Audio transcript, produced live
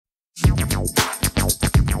Hello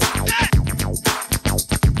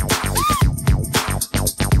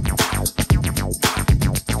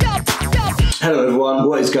everyone,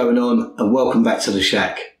 what is going on and welcome back to the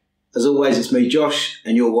shack. As always, it's me Josh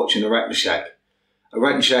and you're watching Arachnoshack.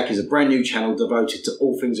 Arachnoshack is a brand new channel devoted to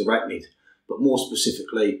all things arachnid, but more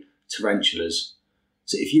specifically tarantulas.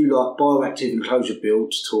 So if you like bioactive enclosure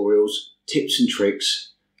build tutorials, tips and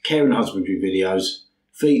tricks, care and husbandry videos,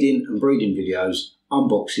 feeding and breeding videos,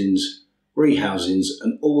 unboxings, rehousings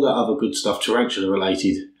and all that other good stuff tarantula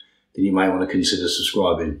related, then you may want to consider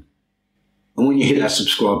subscribing. And when you hit that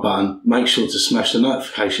subscribe button, make sure to smash the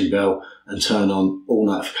notification bell and turn on all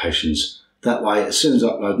notifications. That way, as soon as I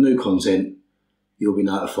upload new content, you'll be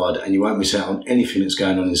notified and you won't miss out on anything that's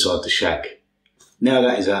going on inside the shack. Now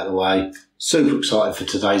that is out of the way, super excited for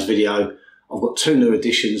today's video. I've got two new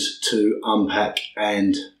additions to unpack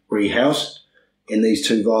and rehouse in these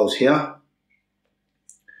two vials here.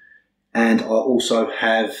 And I also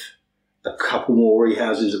have a couple more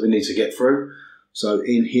rehousings that we need to get through. So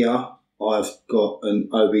in here, I've got an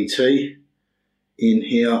OBT. In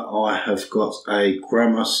here I have got a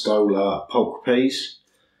Grammostola Pulchripes,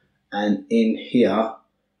 and in here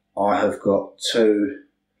I have got two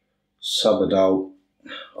subadult,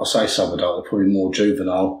 I say subadult, they're probably more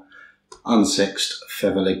juvenile, unsexed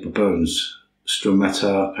feather leg baboons.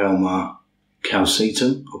 Stromatopelma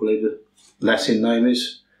Calceatum, I believe the Latin name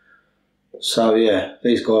is. So yeah,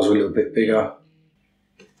 these guys are a little bit bigger.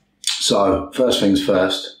 So first things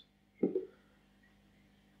first,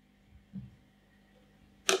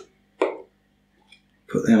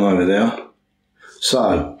 put them over there.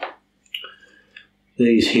 So,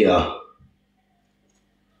 these here,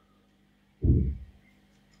 I'm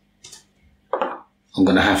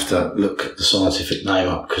going to have to look at the scientific name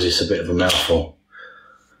up because it's a bit of a mouthful.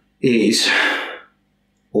 It is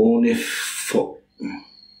Ornithoctonus.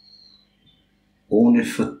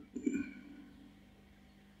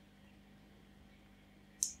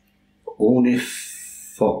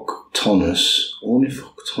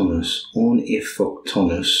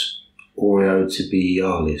 Ornithoctonus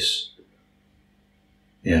aureotibialis.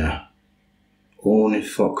 Yeah.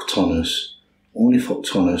 Ornithoctonus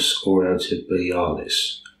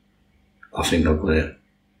aureotibialis. I think I've got it.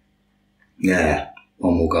 Yeah,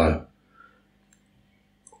 one more go.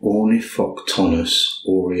 Ornithoctonus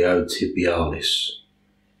aureotibialis.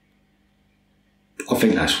 I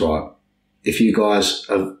think that's right. If you guys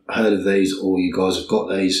have heard of these or you guys have got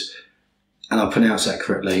these and I pronounce that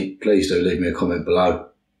correctly, please do leave me a comment below.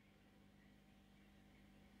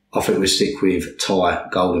 I think we'll stick with Thai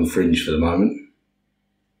Golden Fringe for the moment.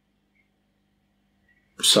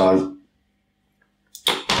 So,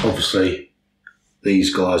 obviously, these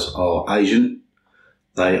guys are Asian.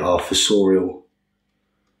 They are fossorial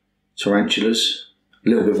tarantulas. A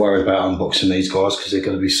little bit worried about unboxing these guys because they're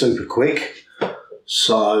going to be super quick.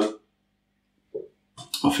 So,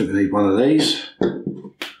 I think we need one of these.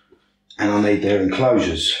 And I need their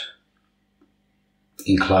enclosures.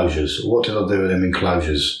 Enclosures. What did I do with them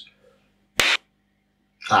enclosures?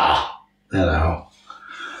 Ah, there they are.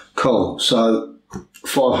 Cool. So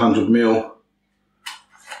 500ml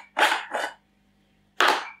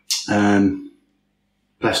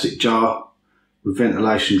plastic jar with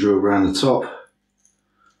ventilation drill around the top.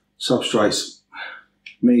 Substrate's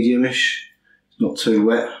medium-ish, not too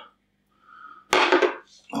wet.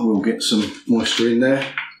 I will get some moisture in there.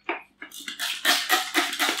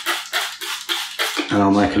 And I'll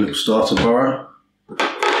make a little starter burrow.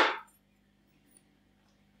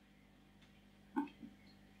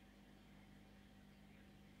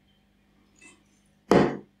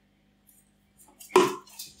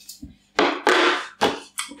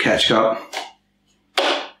 Catch up.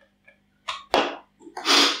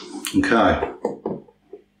 Okay.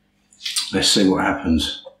 Let's see what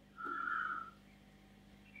happens.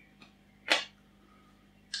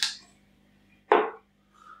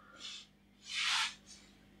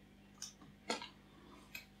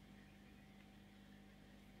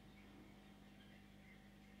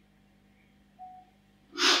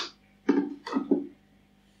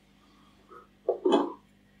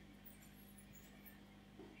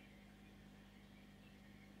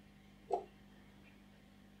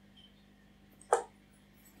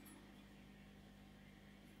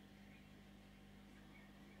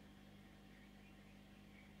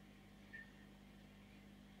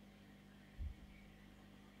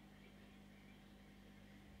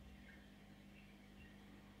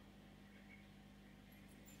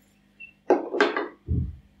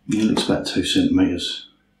 It looks about 2 centimetres.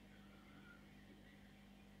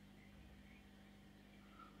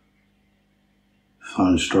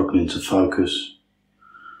 Phone's struggling to focus.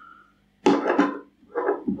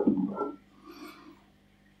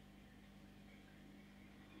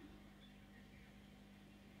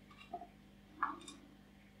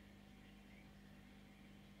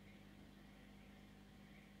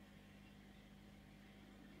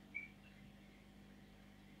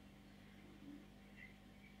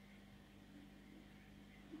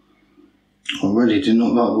 I really do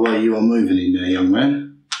not like the way you are moving in there, young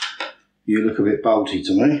man. You look a bit bolty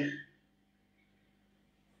to me.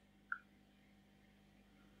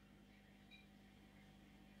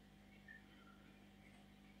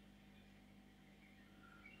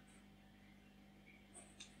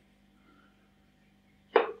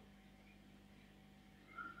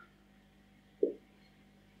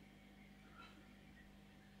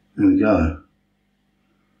 There we go.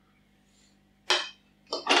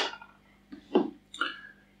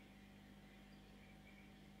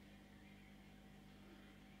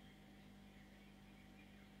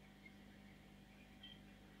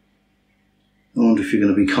 I wonder if you're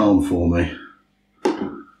going to be calm for me.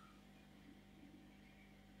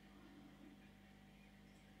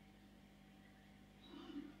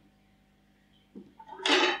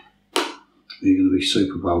 You're going to be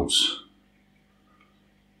super bolts.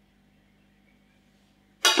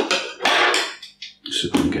 Let's see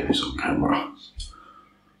if I can get this on camera.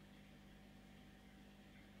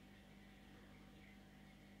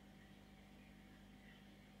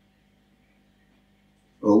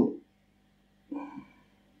 Oh.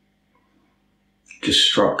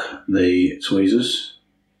 Just struck the tweezers.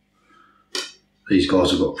 These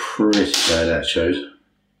guys have got pretty bad attitude.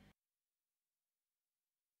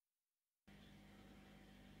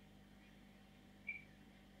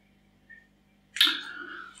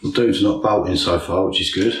 The dude's not bolting so far, which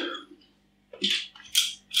is good.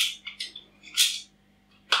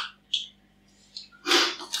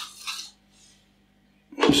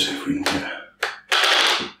 Let's see if we can get a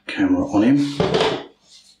camera on him.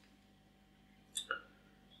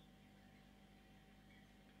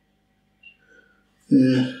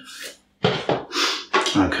 Yeah.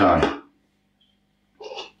 Okay.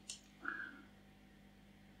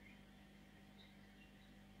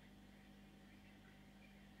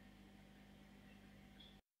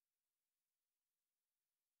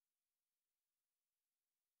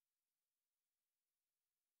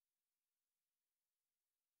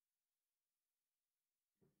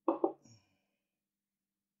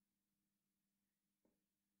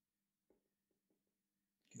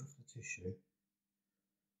 Get off the tissue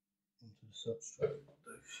onto the substrate.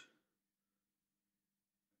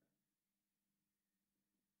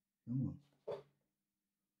 Come on.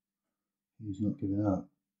 He's not giving up.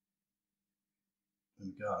 There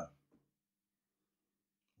we go.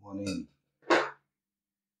 One in.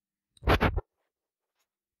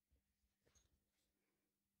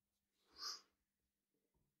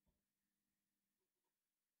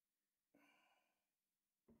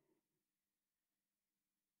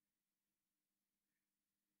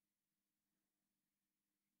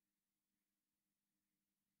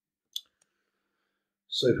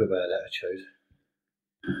 Super bad attitude.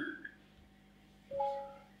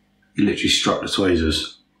 He literally struck the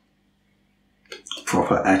tweezers.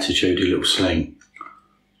 Proper attitudey little sling,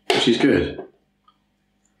 which is good.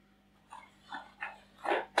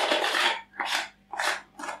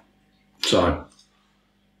 So,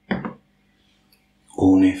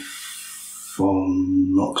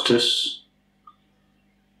 Ornithoctonus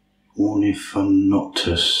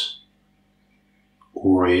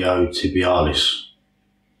aureotibialis.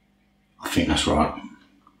 I think that's right.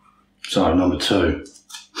 So, number 2.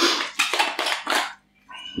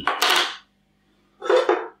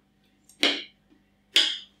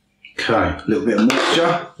 Okay, a little bit of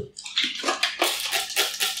moisture.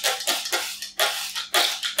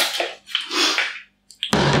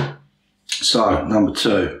 So, number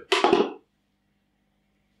 2.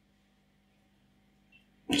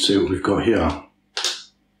 Let's see what we've got here.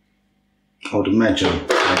 I would imagine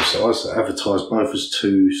size that advertised both as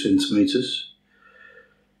 2 centimetres.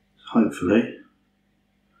 Hopefully.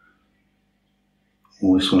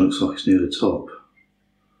 Oh, this one looks like it's near the top.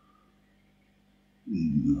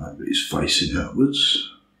 Maybe it's facing outwards.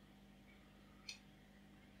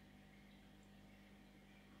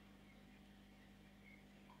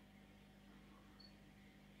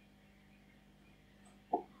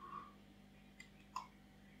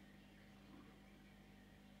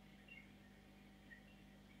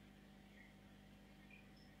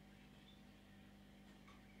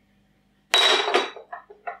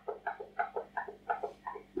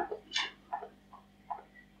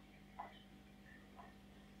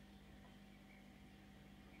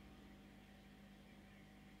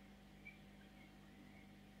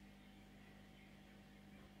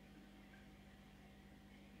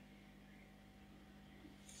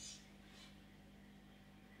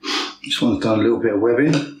 This one's done a little bit of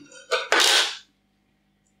webbing.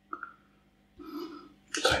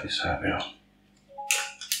 Take this out now.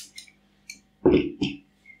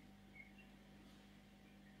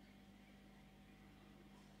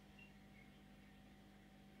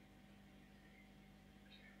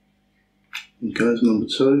 goes number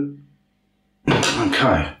 2.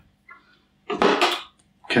 Okay.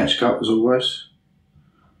 Catch cup as always.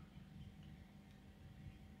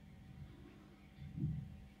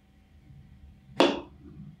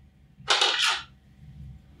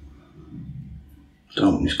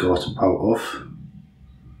 Don't want this guy to bolt off.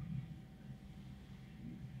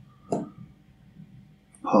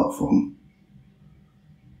 Apart from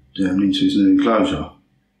down into his new enclosure.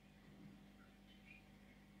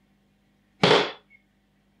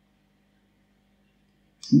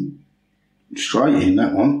 Straight in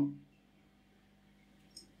that one.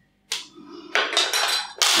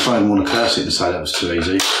 I don't want to curse it and say that was too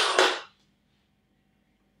easy.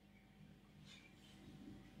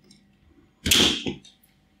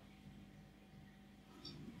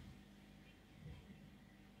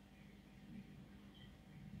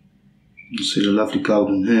 You see the lovely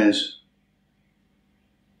golden hairs.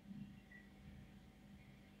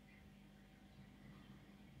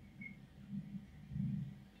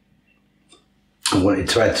 I wanted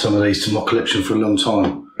to add some of these to my collection for a long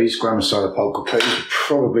time. These Grammostola Pulchripes,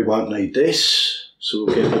 probably won't need this, so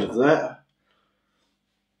we'll get rid of that.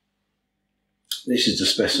 This is the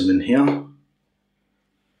specimen here.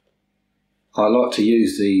 I like to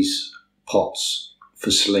use these pots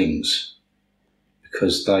for slings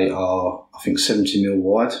because they are, I think, 70mm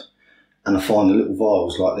wide, and I find the little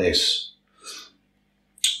vials like this,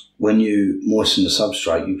 when you moisten the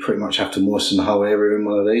substrate, you pretty much have to moisten the whole area in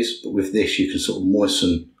one of these, but with this you can sort of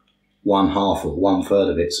moisten 1/2 or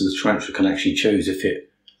 1/3 of it, so the tarantula can actually choose if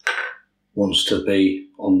it wants to be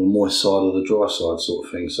on the moist side or the dry side sort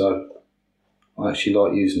of thing. So I actually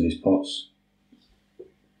like using these pots.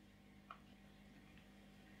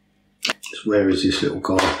 So where is this little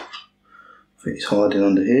guy? I think he's hiding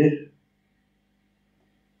under here.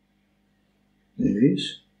 There he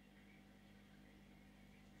is.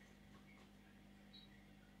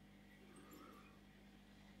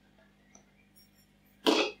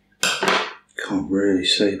 Can't really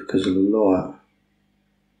see because of the light.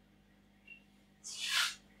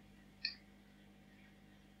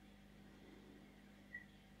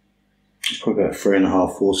 It's probably about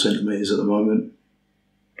 3.5–4 centimetres at the moment.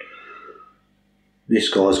 This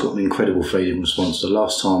guy's got an incredible feeding response. The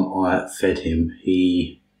last time I fed him,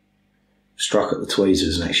 he struck at the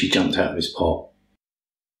tweezers and actually jumped out of his pot.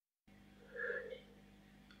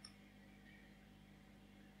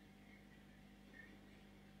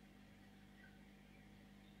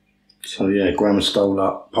 So yeah,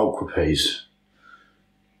 Grammostola Pulchripes.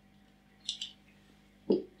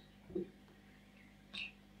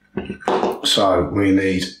 So we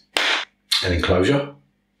need an enclosure.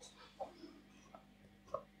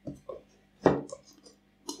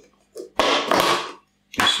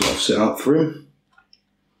 That's what I've set up for him.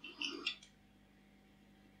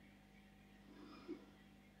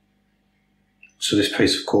 So this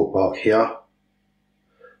piece of cork bark here,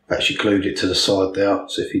 I've actually glued it to the side there,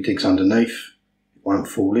 so if he digs underneath, it won't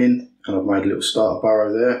fall in, and I've made a little starter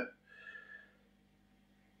burrow there.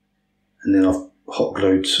 And then I've hot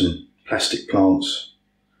glued some plastic plants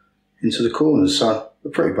into the corners, so a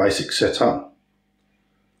pretty basic setup.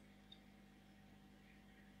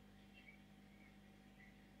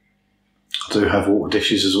 I do have water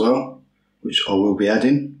dishes as well, which I will be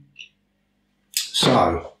adding.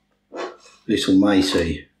 So, little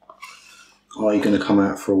matey, are you going to come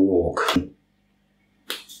out for a walk?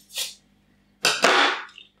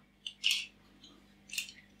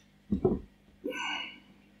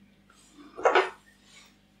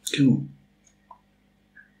 Come on.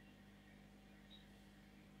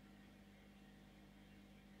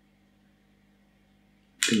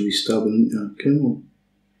 Gonna be stubborn, yeah. Come on.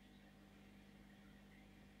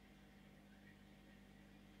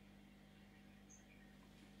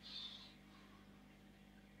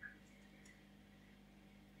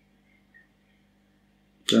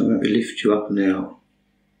 Don't let me lift you up and out.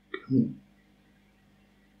 Come on.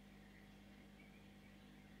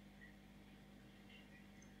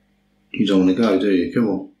 You don't want to go, do you? Come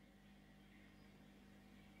on.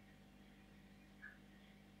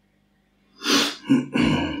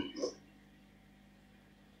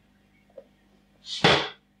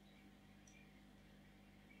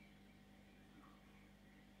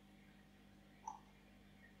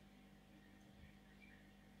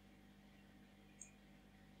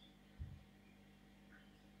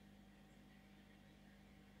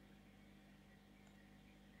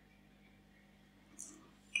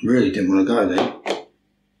 Really didn't want to go then.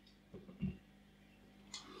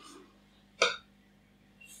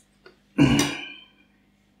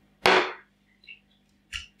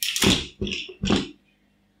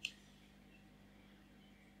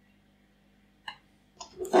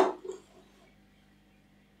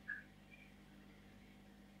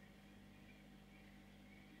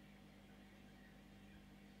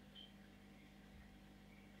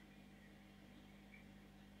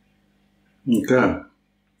 Okay,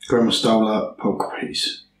 Grammostola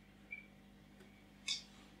Pulchripes.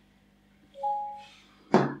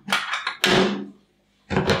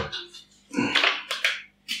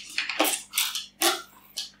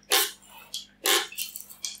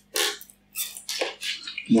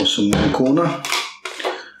 Moisten one corner,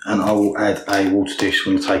 and I will add a water dish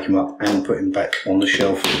when I take him up and put him back on the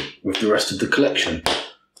shelf with the rest of the collection.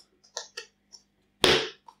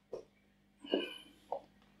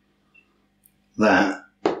 That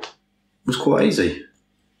was quite easy.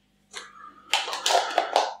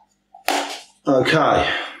 Okay,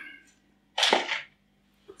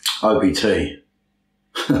 OBT.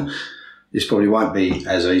 This probably won't be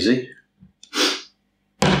as easy.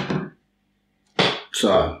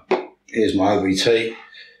 So here's my OBT.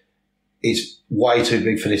 It's way too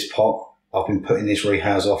big for this pot. I've been putting this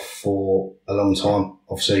rehouse off for a long time,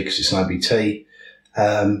 obviously because it's an OBT.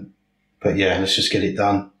 But yeah, let's just get it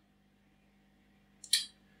done.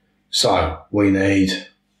 So we need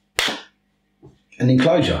an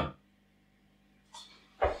enclosure.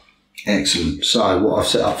 Excellent. So what I've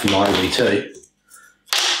set up for my OBT,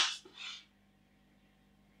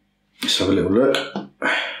 let's have a little look.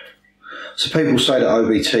 So people say that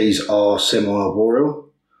OBTs are semi-arboreal.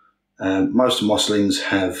 Most of my slings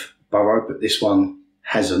have burrow, but this one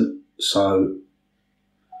hasn't. So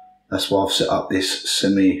that's why I've set up this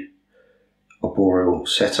semi-arboreal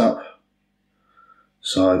setup.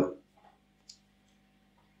 So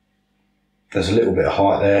there's a little bit of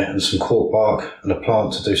height there and some cork bark and a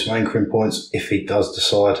plant to do some anchoring points if he does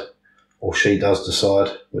decide, or she does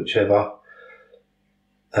decide, whichever,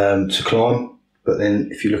 to climb. But then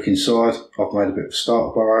if you look inside, I've made a bit of a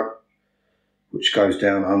starter burrow which goes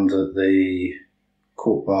down under the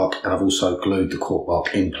cork bark, and I've also glued the cork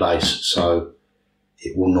bark in place so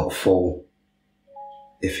it will not fall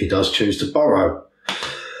if he does choose to burrow.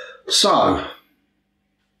 So,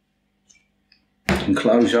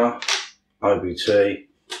 enclosure, OBT,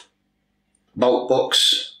 bolt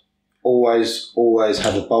box. Always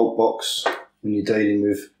have a bolt box when you're dealing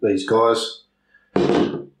with these guys.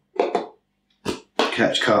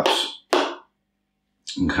 Catch cups.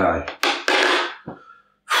 Okay.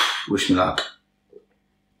 Wish me luck.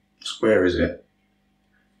 So where is it?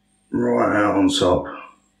 Right out on top.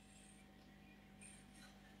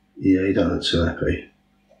 Yeah, you don't look too happy.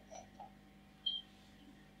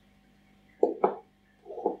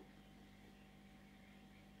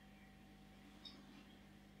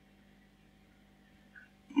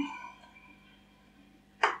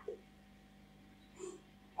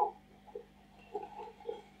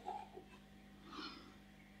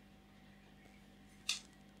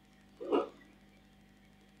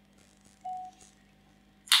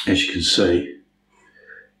 As you can see,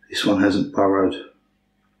 this one hasn't burrowed.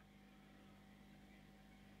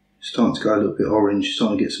 It's starting to go a little bit orange,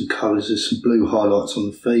 starting to get some colours. There's some blue highlights on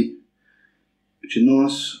the feet, which are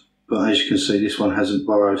nice, but as you can see, this one hasn't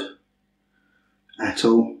burrowed at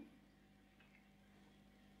all.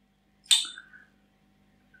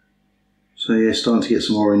 So yeah, starting to get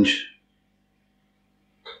some orange.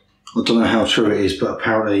 I don't know how true it is, but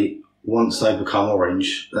apparently once they become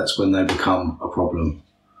orange, that's when they become a problem.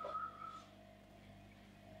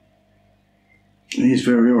 It is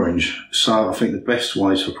very orange, so I think the best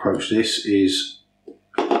way to approach this is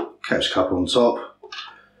catch cup on top.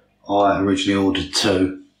 I originally ordered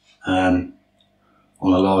 2 on a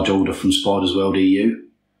large order from Spiders World EU,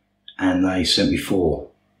 and they sent me 4.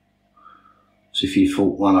 So if you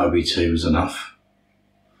thought 1 OBT was enough,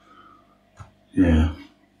 yeah.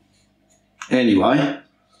 Anyway,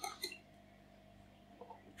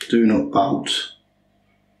 do not bolt,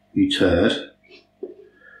 you turd.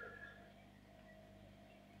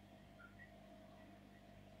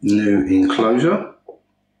 New enclosure.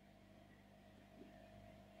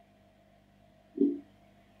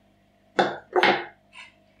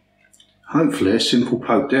 Hopefully a simple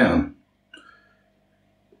poke down.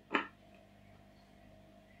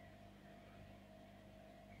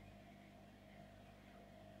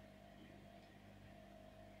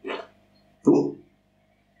 Oh,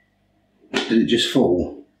 did it just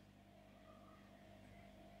fall?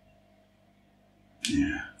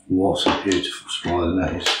 Yeah, what a beautiful spider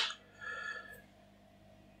that is.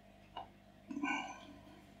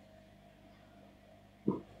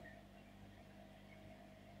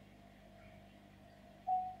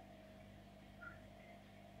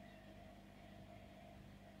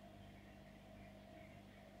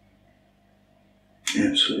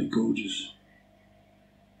 Absolutely gorgeous.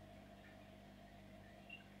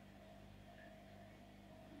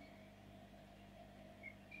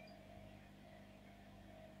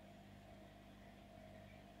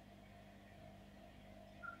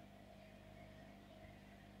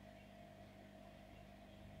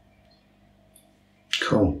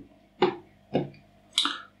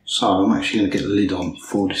 So I'm actually going to get the lid on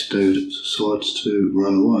before this dude decides to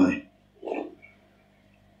run away.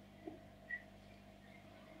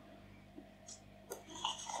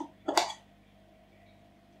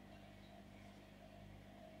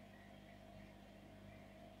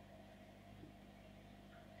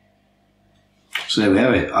 So there we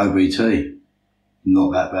have it, OBT.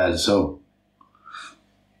 Not that bad at all.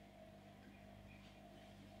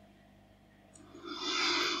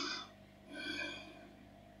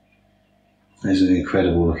 There's an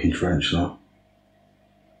incredible looking tarantula.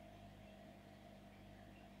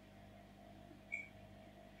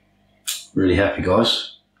 Really happy,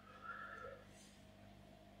 guys.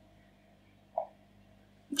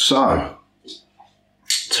 So,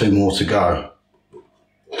 2 more to go.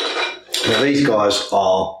 Now these guys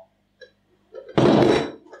are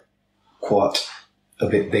quite a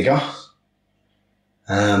bit bigger.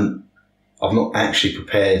 I've not actually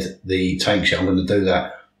prepared the tank yet. I'm going to do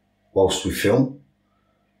that whilst we film.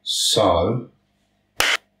 So,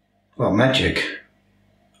 well, magic.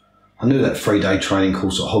 I knew that 3-day training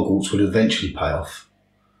course at Hogwarts would eventually pay off.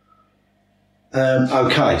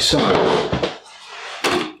 Okay, so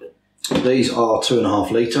these are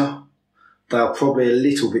 2.5 litre. They are probably a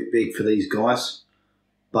little bit big for these guys,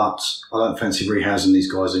 but I don't fancy rehousing these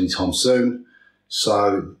guys anytime soon.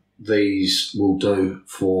 So these will do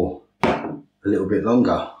for a little bit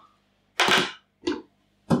longer.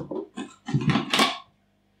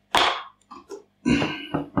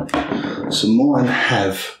 So mine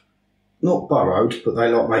have not burrowed, but they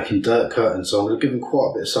like making dirt curtains, so I'm going to give them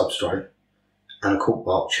quite a bit of substrate and a cork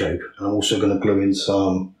bark tube. And I'm also going to glue in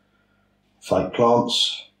some fake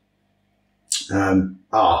plants. I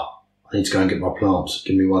need to go and get my plants.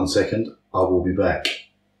 Give me 1 second, I will be back.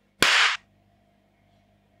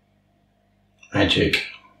 Magic.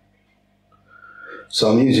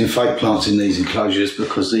 So I'm using fake plants in these enclosures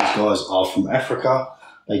because these guys are from Africa.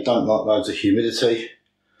 They don't like loads of humidity.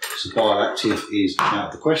 So Bioactive is out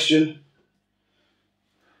of the question.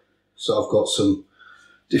 So I've got some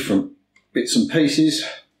different bits and pieces.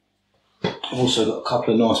 I've also got a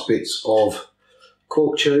couple of nice bits of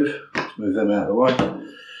cork tube. Let's move them out of the way.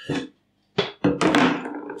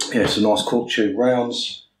 Yeah, some nice cork tube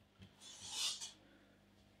rounds.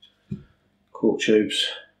 Cork tubes.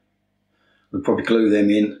 We'll probably glue them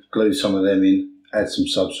in, glue some of them in, add some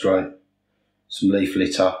substrate, some leaf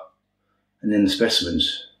litter, and then the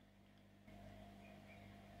specimens.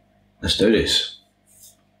 Let's do this.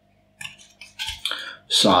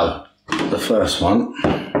 So, the first one,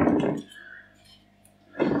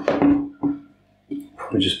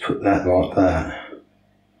 probably just put that like that,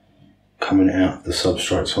 coming out of the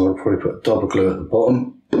substrate. So I'm going to probably put a dab of glue at the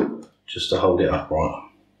bottom, just to hold it upright.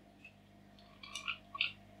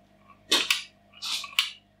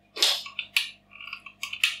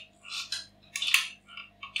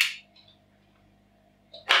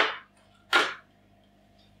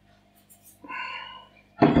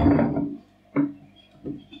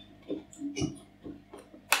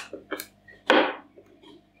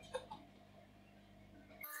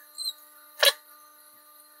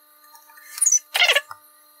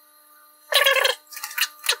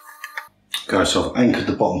 Okay, so I've anchored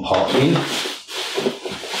the bottom part in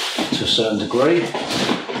to a certain degree.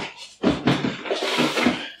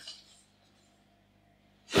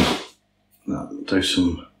 Now, do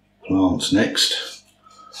some plants next.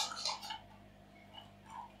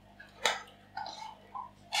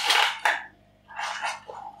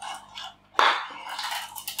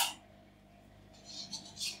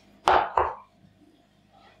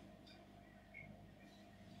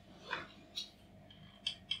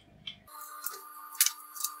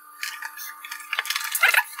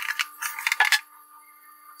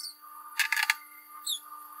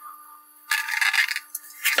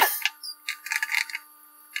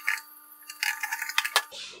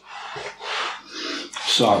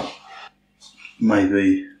 So,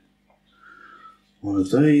 maybe one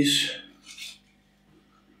of these,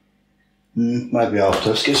 maybe after.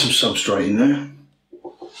 Let's get some substrate in there.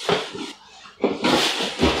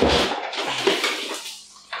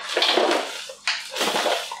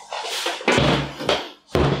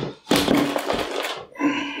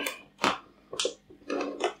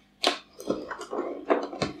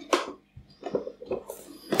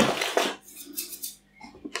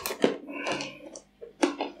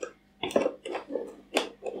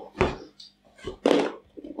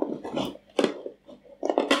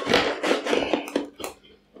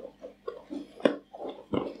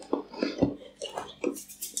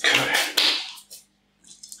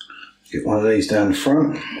 Get one of these down the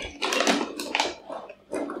front.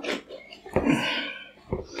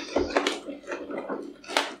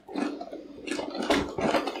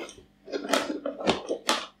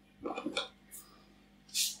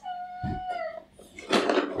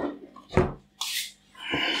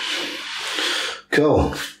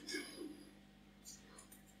 cool.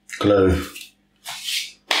 Glue.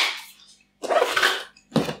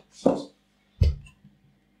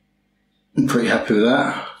 I'm pretty happy with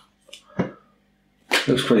that.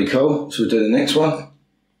 Looks pretty cool. So we'll do the next one.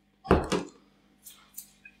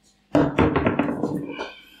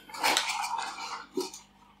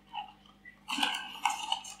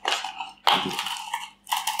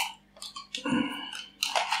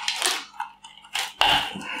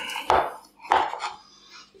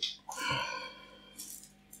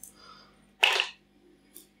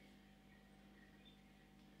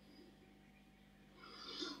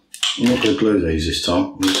 I'm not going to glue these this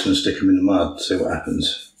time, I'm just going to stick them in the mud, see what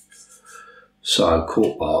happens. So,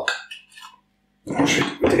 cork bark. Once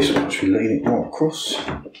we lean it right across.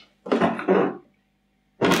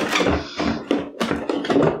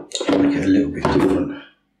 Make it a little bit different.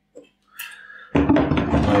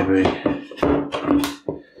 Maybe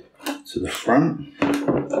to the front.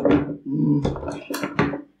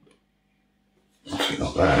 Nothing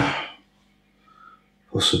like that.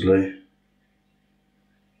 Possibly.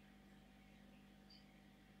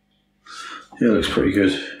 Yeah, it looks pretty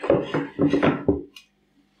good.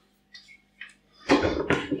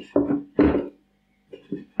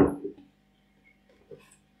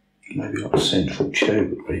 Maybe like a central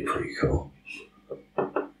tube would be pretty cool.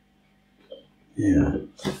 Yeah.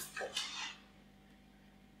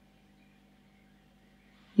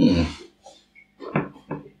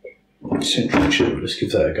 Central tube, let's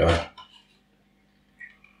give that a go.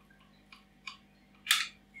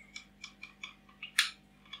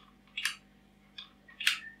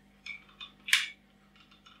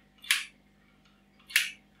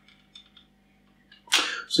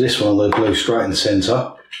 So this one I'm going to glue straight in the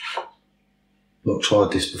centre. Not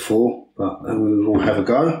tried this before, but we will have a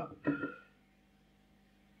go.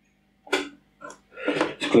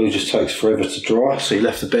 This glue just takes forever to dry, so you'll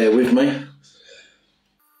have to bear with me.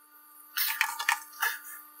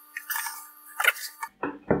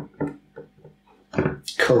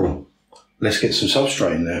 Cool. Let's get some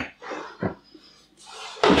substrate in there.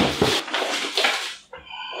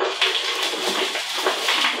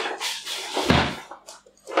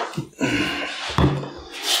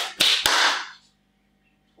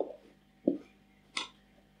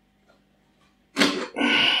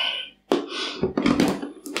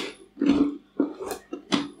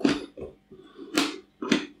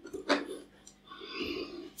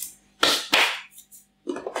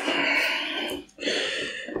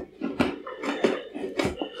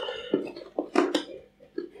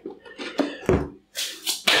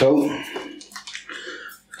 Cool.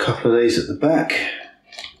 A couple of these at the back.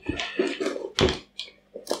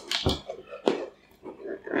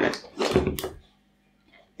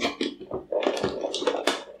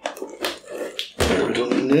 Put it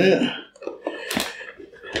on in there.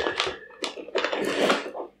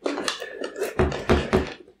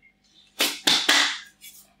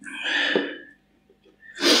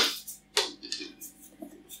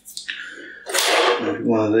 Maybe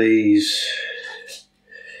one of these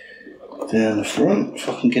down the front, if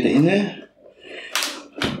I can get it in there.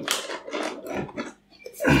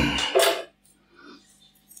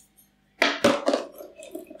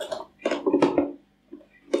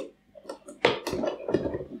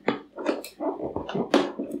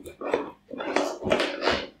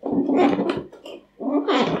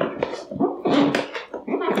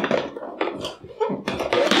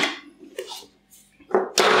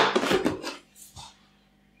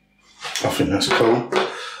 I think that's cool.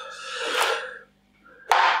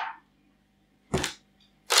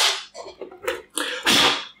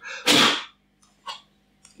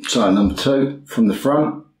 So number 2 from the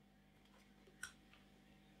front,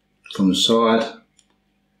 from the side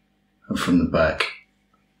and from the back.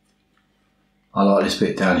 I like this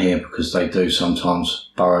bit down here because they do sometimes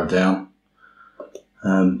burrow down,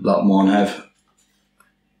 like mine have.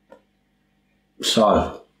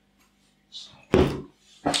 So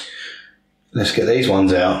let's get these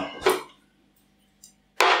ones out.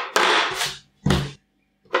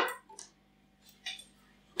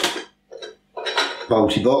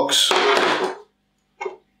 Bolty box.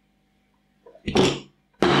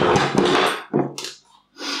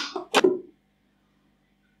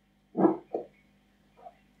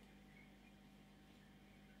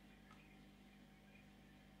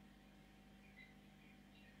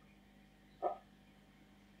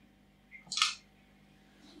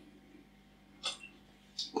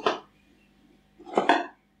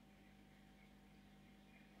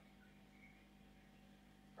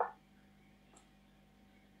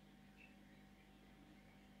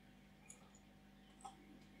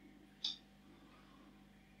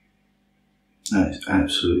 That is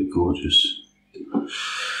absolutely gorgeous.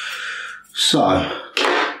 So,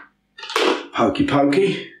 pokey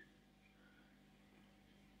pokey.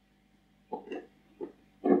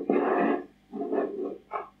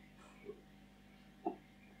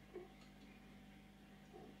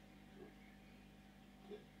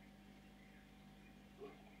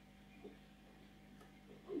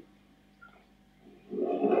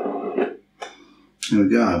 There we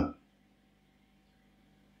go.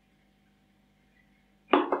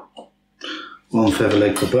 One Feather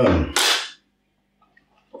Leg Baboon.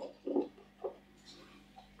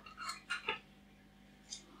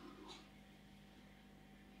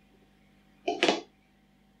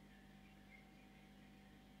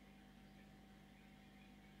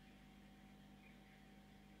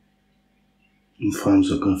 My phone's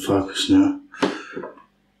not going to focus now.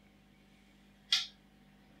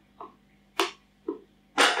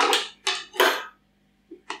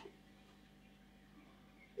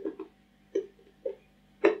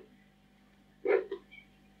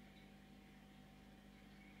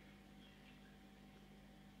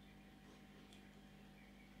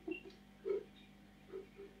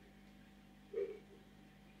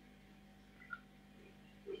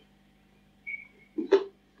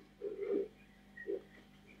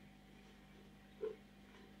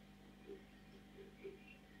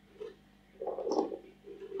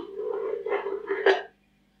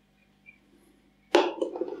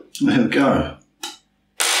 There we go.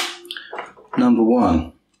 Number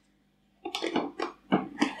one.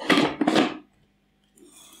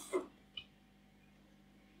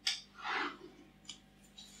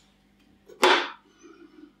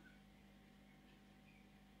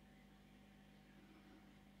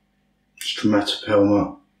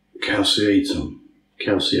 Stromatopelma Calceatum.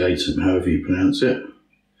 Calceatum, however you pronounce it.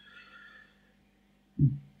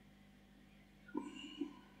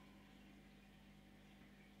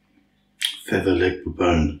 Feather Leg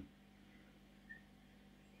Baboon.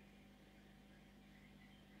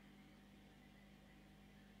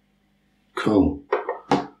 Cool.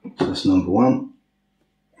 So that's number one.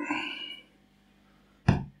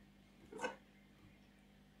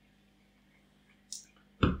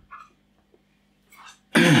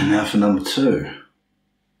 Now for number two.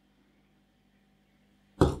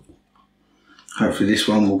 Hopefully this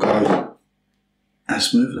one will go as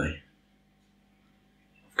smoothly.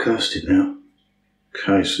 I've cursed it now.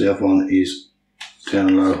 Okay, so the other one is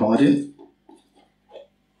down low hiding.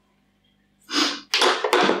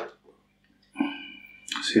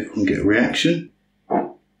 See if we can get a reaction.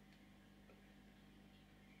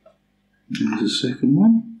 There's the second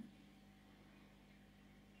one.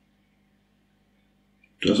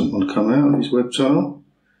 Doesn't want to come out of his web tail.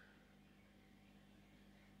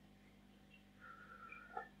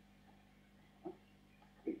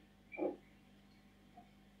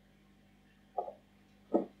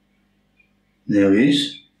 There he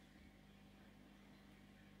is.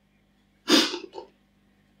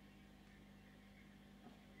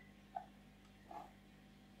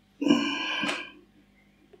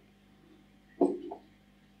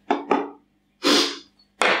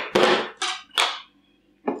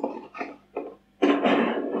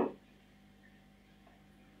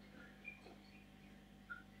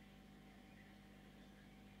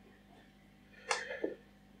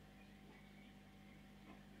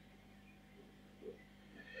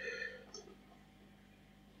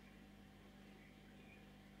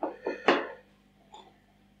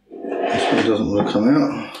 Doesn't want to come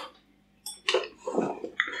out.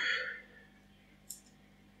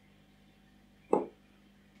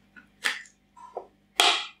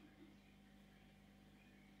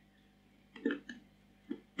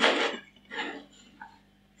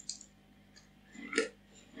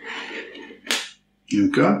 Here we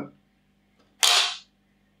go.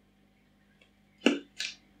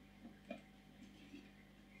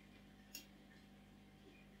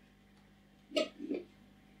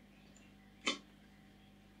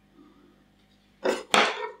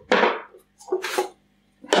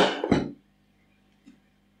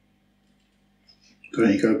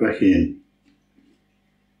 Don't you go back in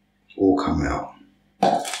or come out.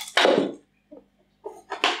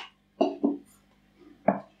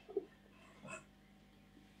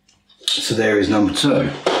 So there is number two.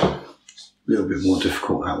 A little bit more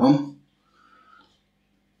difficult, that one.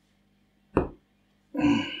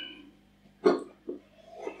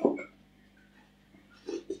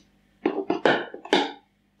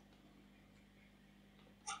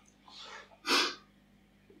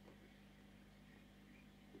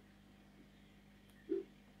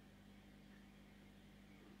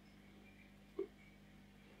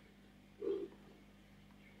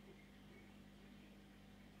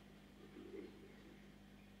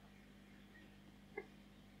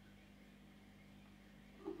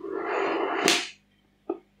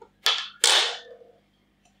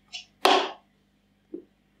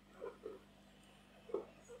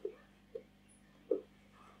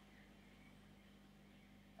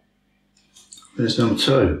 There's number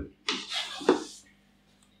 2.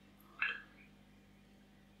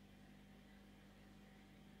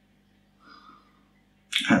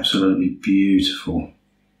 Absolutely beautiful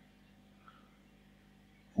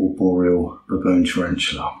arboreal baboon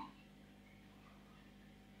tarantula.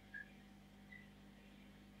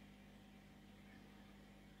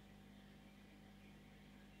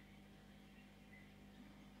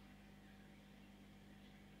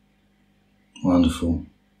 Wonderful.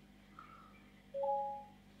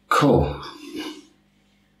 Cool.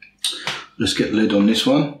 Let's get the lid on this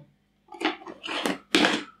one.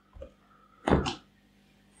 There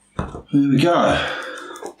we go.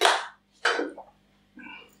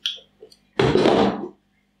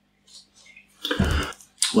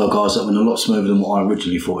 Well guys, that went a lot smoother than what I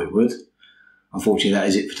originally thought it would. Unfortunately, that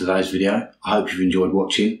is it for today's video. I hope you've enjoyed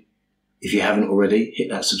watching. If you haven't already,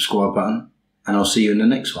 hit that subscribe button and I'll see you in the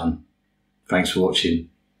next one. Thanks for watching.